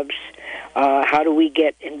salves? How do we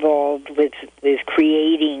get involved with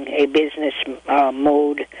creating a business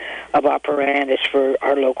mode of operandus for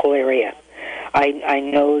our local area? I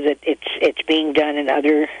know that it's being done in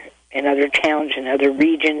other towns and other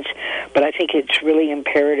regions, but I think it's really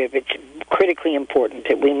imperative. It's critically important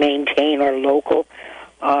that we maintain our local,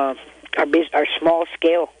 our small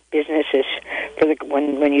scale businesses.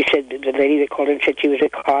 When you said the lady that called in said she was a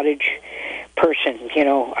cottage person,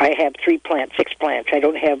 I have 3 plants, 6 plants. I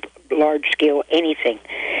don't have large scale anything,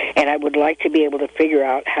 and I would like to be able to figure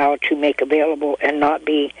out how to make available and not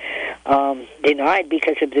be denied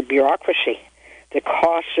because of the bureaucracy. The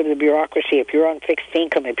costs of the bureaucracy. If you're on fixed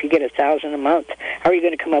income, if you get $1,000 a month, how are you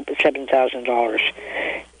going to come up with $7,000?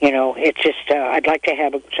 It's just. I'd like to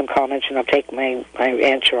have some comments, and I'll take my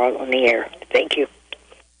answer on the air. Thank you.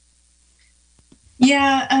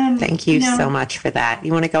 Yeah. Thank you so much for that.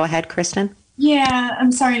 You want to go ahead, Kristen? Yeah.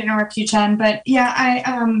 I'm sorry to interrupt you, Jen, but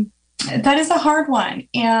yeah, that is a hard one,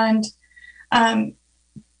 and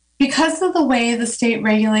because of the way the state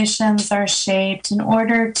regulations are shaped, in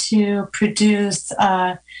order to produce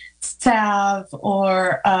a salve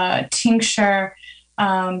or a tincture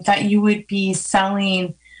that you would be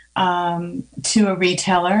selling to a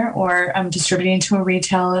retailer or distributing to a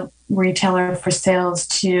retailer for sales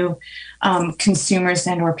to consumers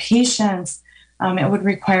and or patients, it would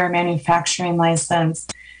require a manufacturing license.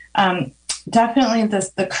 Definitely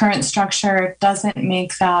the current structure doesn't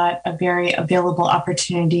make that a very available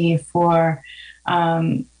opportunity for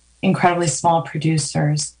incredibly small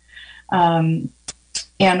producers and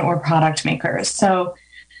or product makers. So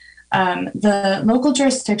the local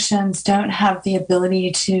jurisdictions don't have the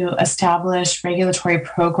ability to establish regulatory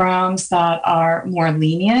programs that are more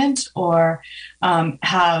lenient or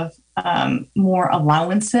have more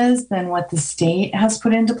allowances than what the state has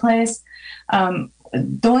put into place.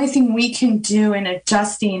 The only thing we can do in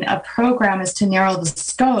adjusting a program is to narrow the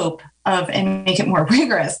scope of and make it more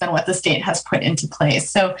rigorous than what the state has put into place.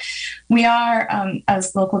 So we are,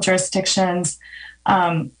 as local jurisdictions,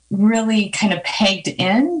 really kind of pegged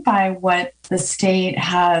in by what the state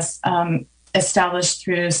has established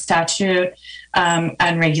through statute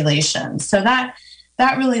and regulations. So that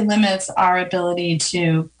really limits our ability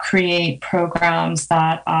to create programs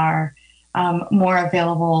that are more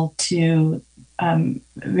available to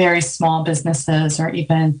very small businesses or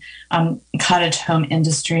even cottage home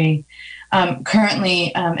industry.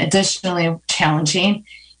 Currently, additionally challenging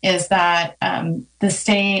is that the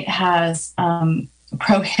state has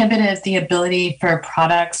prohibited the ability for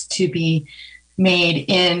products to be made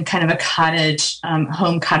in kind of a cottage,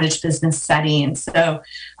 home cottage business setting. So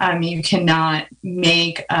you cannot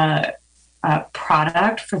make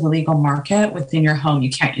product for the legal market within your home. You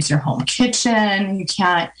can't use your home kitchen. You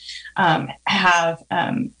can't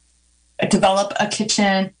develop a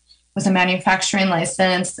kitchen with a manufacturing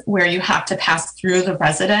license where you have to pass through the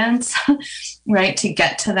residence, right, to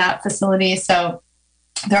get to that facility. So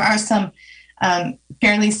there are some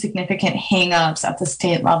fairly significant hang-ups at the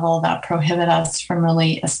state level that prohibit us from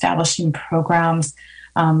really establishing programs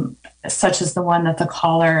such as the one that the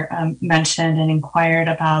caller mentioned and inquired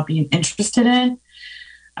about being interested in.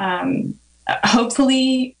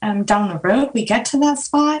 Hopefully down the road we get to that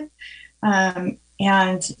spot.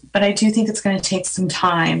 But I do think it's going to take some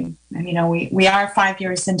time. And, we are 5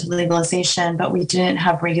 years into legalization, but we didn't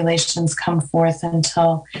have regulations come forth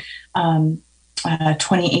until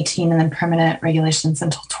 2018, and then permanent regulations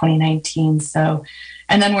until 2019. So,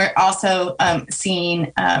 and then we're also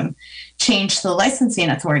seeing change to the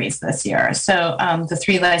licensing authorities this year. So the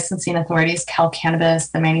 3 licensing authorities, Cal Cannabis,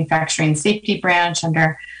 the Manufacturing Safety Branch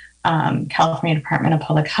under California Department of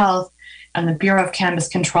Public Health, and the Bureau of Cannabis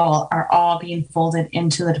Control are all being folded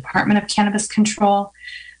into the Department of Cannabis Control.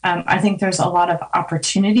 I think there's a lot of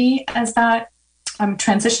opportunity as that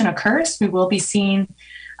transition occurs. We will be seeing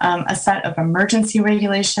a set of emergency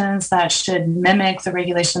regulations that should mimic the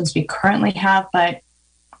regulations we currently have, but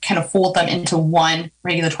kind of fold them into one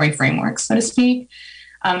regulatory framework, so to speak.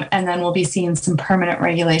 And then we'll be seeing some permanent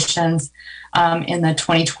regulations in the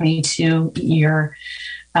 2022 year.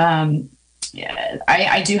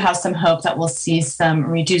 I do have some hope that we'll see some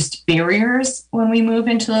reduced barriers when we move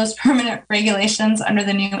into those permanent regulations under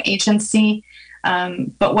the new agency.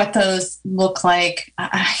 But what those look like,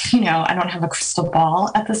 I don't have a crystal ball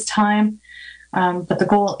at this time. But the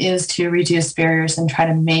goal is to reduce barriers and try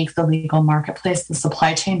to make the legal marketplace, the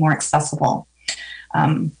supply chain, more accessible.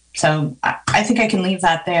 So I think I can leave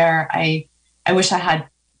that there. I wish I had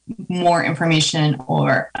more information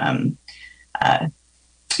or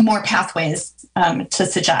more pathways to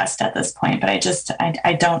suggest at this point, but I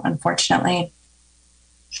don't, unfortunately.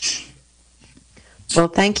 Well,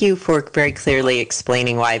 thank you for very clearly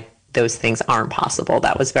explaining why those things aren't possible.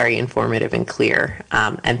 That was very informative and clear,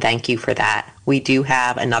 and thank you for that. We do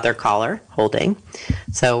have another caller holding,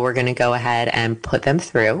 so we're going to go ahead and put them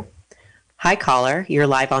through. Hi, caller. You're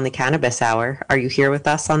live on the Cannabis Hour. Are you here with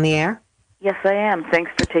us on the air? Yes, I am. Thanks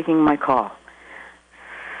for taking my call.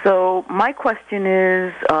 So my question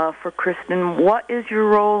is for Kristen, what is your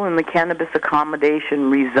role in the cannabis accommodation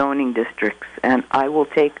rezoning districts? And I will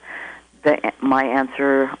take my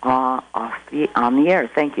answer on the air.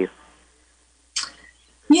 Thank you.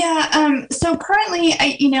 Yeah, so currently,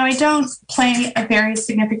 I don't play a very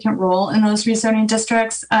significant role in those rezoning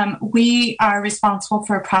districts. We are responsible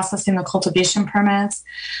for processing the cultivation permits.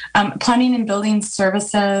 Planning and Building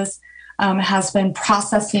Services has been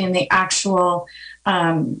processing the actual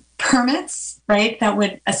permits, right, that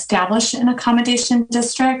would establish an accommodation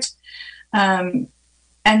district. And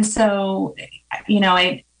so,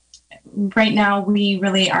 right now we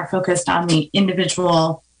really are focused on the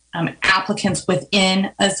individual applicants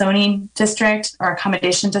within a zoning district or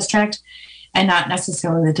accommodation district, and not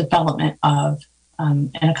necessarily the development of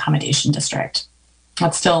an accommodation district.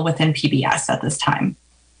 That's still within PBS at this time.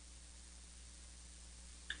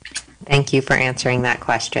 Thank you for answering that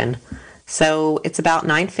question. So it's about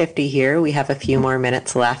 9:50 here. We have a few more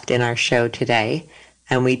minutes left in our show today,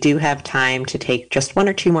 and we do have time to take just 1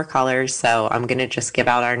 or 2 more callers. So I'm going to just give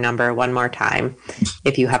out our number one more time.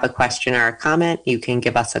 If you have a question or a comment, you can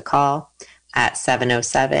give us a call at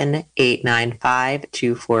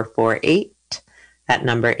 707-895-2448. That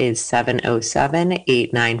number is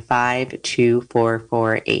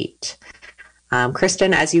 707-895-2448.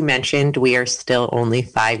 Kristen, as you mentioned, we are still only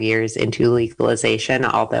 5 years into legalization,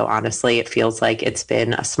 although honestly, it feels like it's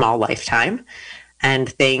been a small lifetime, and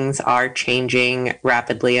things are changing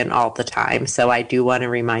rapidly and all the time. So I do want to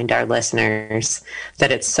remind our listeners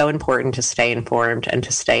that it's so important to stay informed and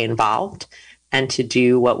to stay involved and to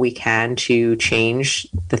do what we can to change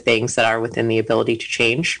the things that are within the ability to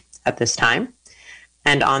change at this time.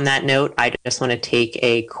 And on that note, I just want to take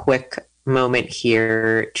a quick moment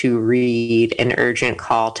here to read an urgent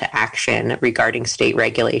call to action regarding state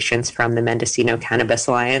regulations from the Mendocino Cannabis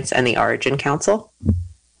Alliance and the Origin Council.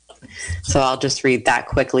 So I'll just read that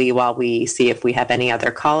quickly while we see if we have any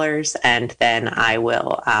other callers, and then I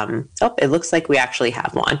will, it looks like we actually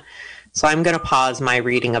have one. So I'm going to pause my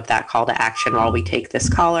reading of that call to action while we take this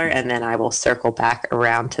caller, and then I will circle back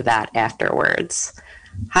around to that afterwards.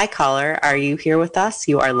 Hi, caller. Are you here with us?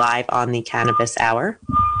 You are live on the Cannabis Hour.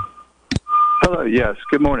 Hello, yes.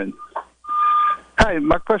 Good morning. Hi,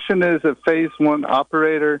 my question is a Phase 1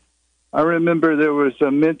 operator. I remember there was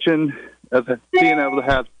a mention of being able to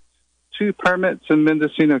have 2 permits in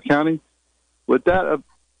Mendocino County. Would that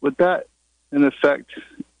in effect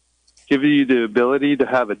give you the ability to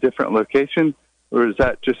have a different location, or does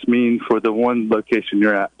that just mean for the one location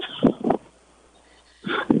you're at?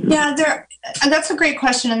 Yeah, that's a great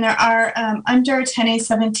question. And there are, under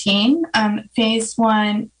 10A17, Phase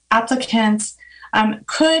 1 applicants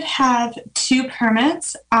could have 2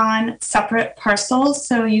 permits on separate parcels.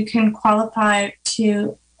 So you can qualify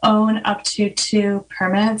to own up to 2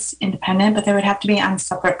 permits independent, but they would have to be on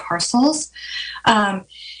separate parcels.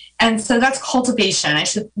 And so that's cultivation. I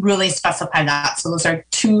should really specify that. So those are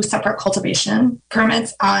 2 separate cultivation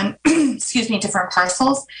permits on, different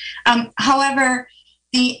parcels. However,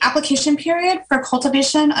 the application period for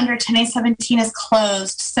cultivation under 10A17 is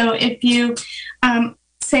closed. So if you,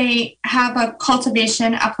 say, have a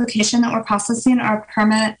cultivation application that we're processing or a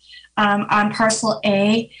permit on parcel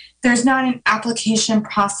A, there's not an application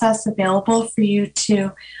process available for you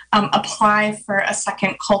to apply for a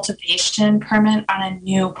second cultivation permit on a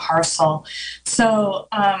new parcel. So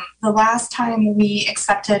the last time we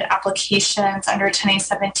accepted applications under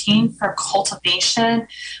 10A17 for cultivation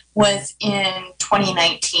was in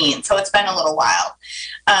 2019. So it's been a little while.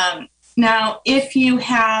 Now, if you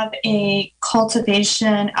have a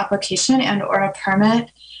cultivation application and or a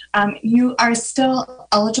permit, you are still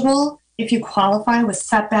eligible if you qualify with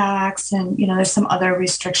setbacks and, there's some other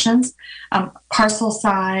restrictions, parcel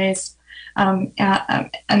size,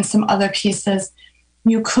 and some other pieces.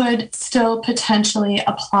 You could still potentially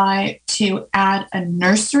apply to add a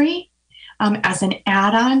nursery as an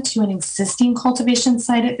add-on to an existing cultivation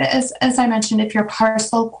site. As I mentioned, if your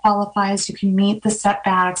parcel qualifies, you can meet the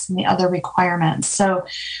setbacks and the other requirements. So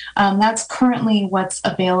that's currently what's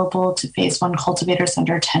available to Phase 1 cultivators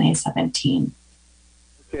under 10A17.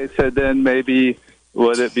 Okay, so then maybe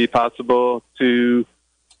would it be possible to,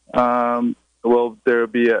 will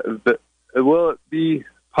it be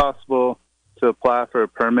possible to apply for a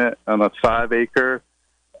permit on a 5-acre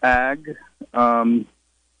ag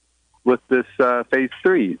with this Phase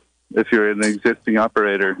 3 if you're an existing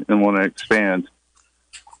operator and want to expand?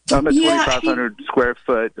 I'm at 2,500 square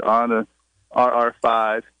foot on a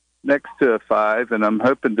RR5 next to a 5, and I'm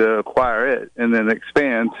hoping to acquire it and then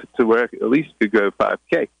expand to where it at least could go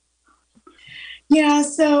 5K. Yeah,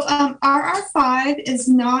 so RR5 is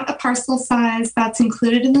not a parcel size that's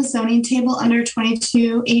included in the zoning table under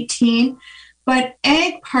 2218, but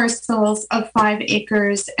ag parcels of 5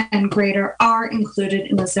 acres and greater are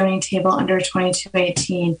included in the zoning table under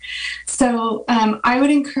 2218. So I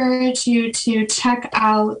would encourage you to check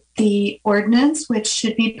out the ordinance, which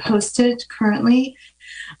should be posted currently.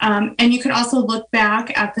 And you can also look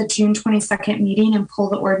back at the June 22nd meeting and pull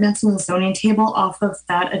the ordinance in the zoning table off of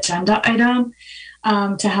that agenda item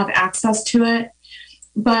to have access to it.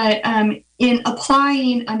 But in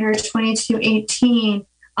applying under 2218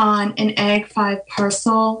 on an ag 5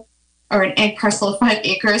 parcel, or an ag parcel of 5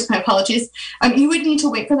 acres, my apologies, you would need to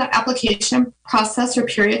wait for that application process or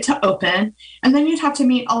period to open. And then you'd have to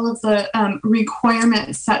meet all of the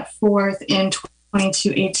requirements set forth in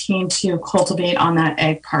 2218 to cultivate on that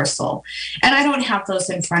ag parcel. And I don't have those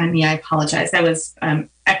in front of me. I apologize. I was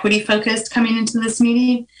equity focused coming into this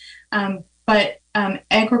meeting. But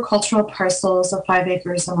agricultural parcels of 5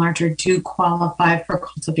 acres and larger do qualify for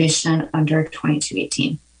cultivation under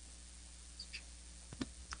 2218.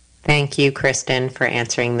 Thank you, Kristen, for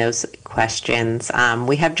answering those questions.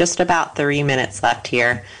 We have just about 3 minutes left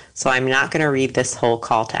here, so I'm not going to read this whole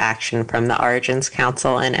call to action from the Origins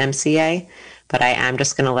Council and MCA, but I am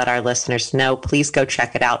just going to let our listeners know, please go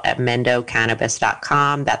check it out at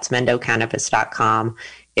mendocannabis.com. That's mendocannabis.com.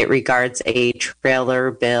 It regards a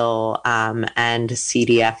trailer bill and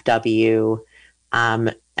CDFW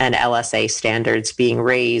and LSA standards being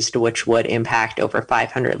raised, which would impact over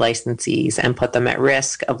 500 licensees and put them at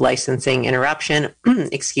risk of licensing interruption,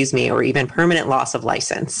 or even permanent loss of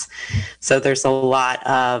license. So there's a lot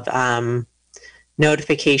of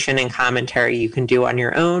notification and commentary you can do on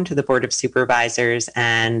your own to the Board of Supervisors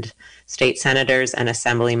and state senators and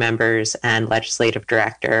assembly members and legislative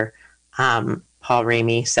director Paul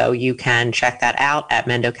Ramey. So you can check that out at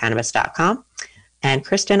mendocannabis.com. And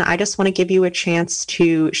Kristen, I just want to give you a chance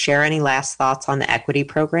to share any last thoughts on the equity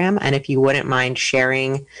program. And if you wouldn't mind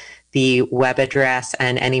sharing the web address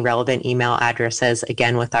and any relevant email addresses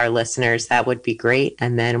again with our listeners, that would be great.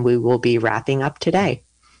 And then we will be wrapping up today.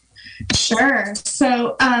 Sure.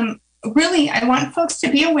 So really, I want folks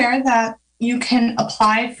to be aware that you can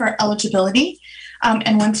apply for eligibility.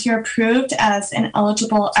 And once you're approved as an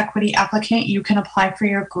eligible equity applicant, you can apply for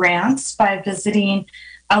your grants by visiting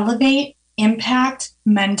elevateinc.org.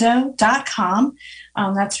 impactmendo.com.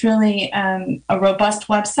 That's really a robust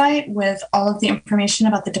website with all of the information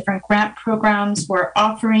about the different grant programs we're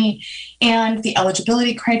offering and the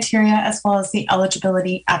eligibility criteria as well as the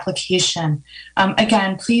eligibility application.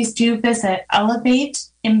 Again, please do visit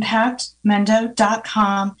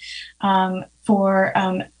elevateimpactmendo.com for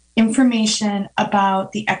information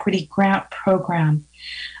about the Equity Grant Program.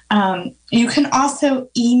 You can also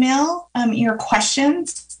email your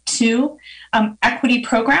questions to Equity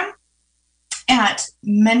Program at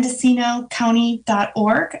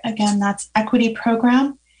MendocinoCounty.org. Again, that's Equity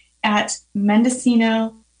Program at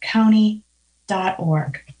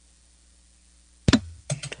MendocinoCounty.org.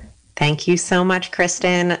 Thank you so much,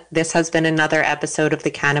 Kristen. This has been another episode of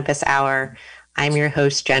the Cannabis Hour. I'm your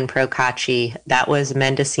host, Jen Procacci. That was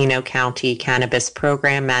Mendocino County Cannabis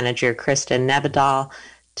Program Manager Kristen Nevedal.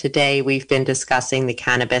 Today, we've been discussing the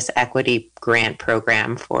Cannabis Equity Grant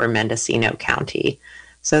Program for Mendocino County.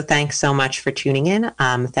 So thanks so much for tuning in.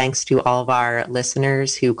 Thanks to all of our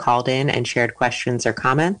listeners who called in and shared questions or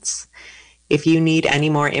comments. If you need any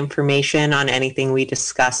more information on anything we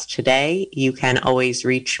discussed today, you can always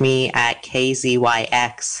reach me at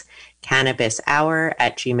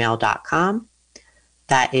kzyxcannabishour@gmail.com.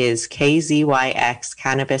 That is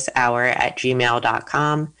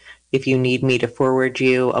kzyxcannabishour@gmail.com. If you need me to forward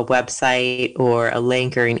you a website or a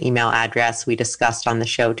link or an email address we discussed on the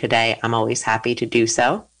show today, I'm always happy to do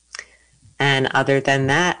so. And other than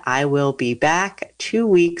that, I will be back 2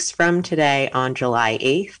 weeks from today on July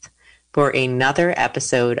 8th for another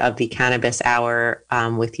episode of the Cannabis Hour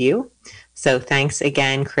with you. So thanks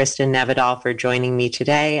again, Kristen Nevedal, for joining me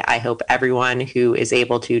today. I hope everyone who is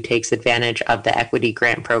able to takes advantage of the Equity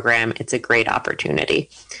Grant Program. It's a great opportunity.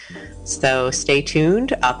 So stay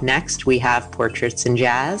tuned. Up next, we have Portraits in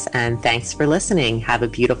Jazz, and thanks for listening. Have a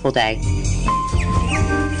beautiful day.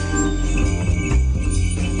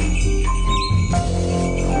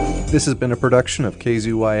 This has been a production of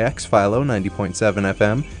KZYX Philo 90.7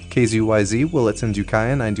 FM, KZYZ Willits and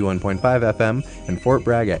Ukiah 91.5 FM, and Fort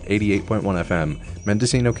Bragg at 88.1 FM,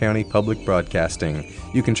 Mendocino County Public Broadcasting.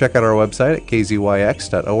 You can check out our website at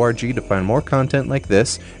kzyx.org to find more content like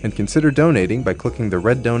this, and consider donating by clicking the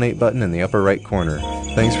red donate button in the upper right corner.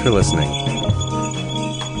 Thanks for listening.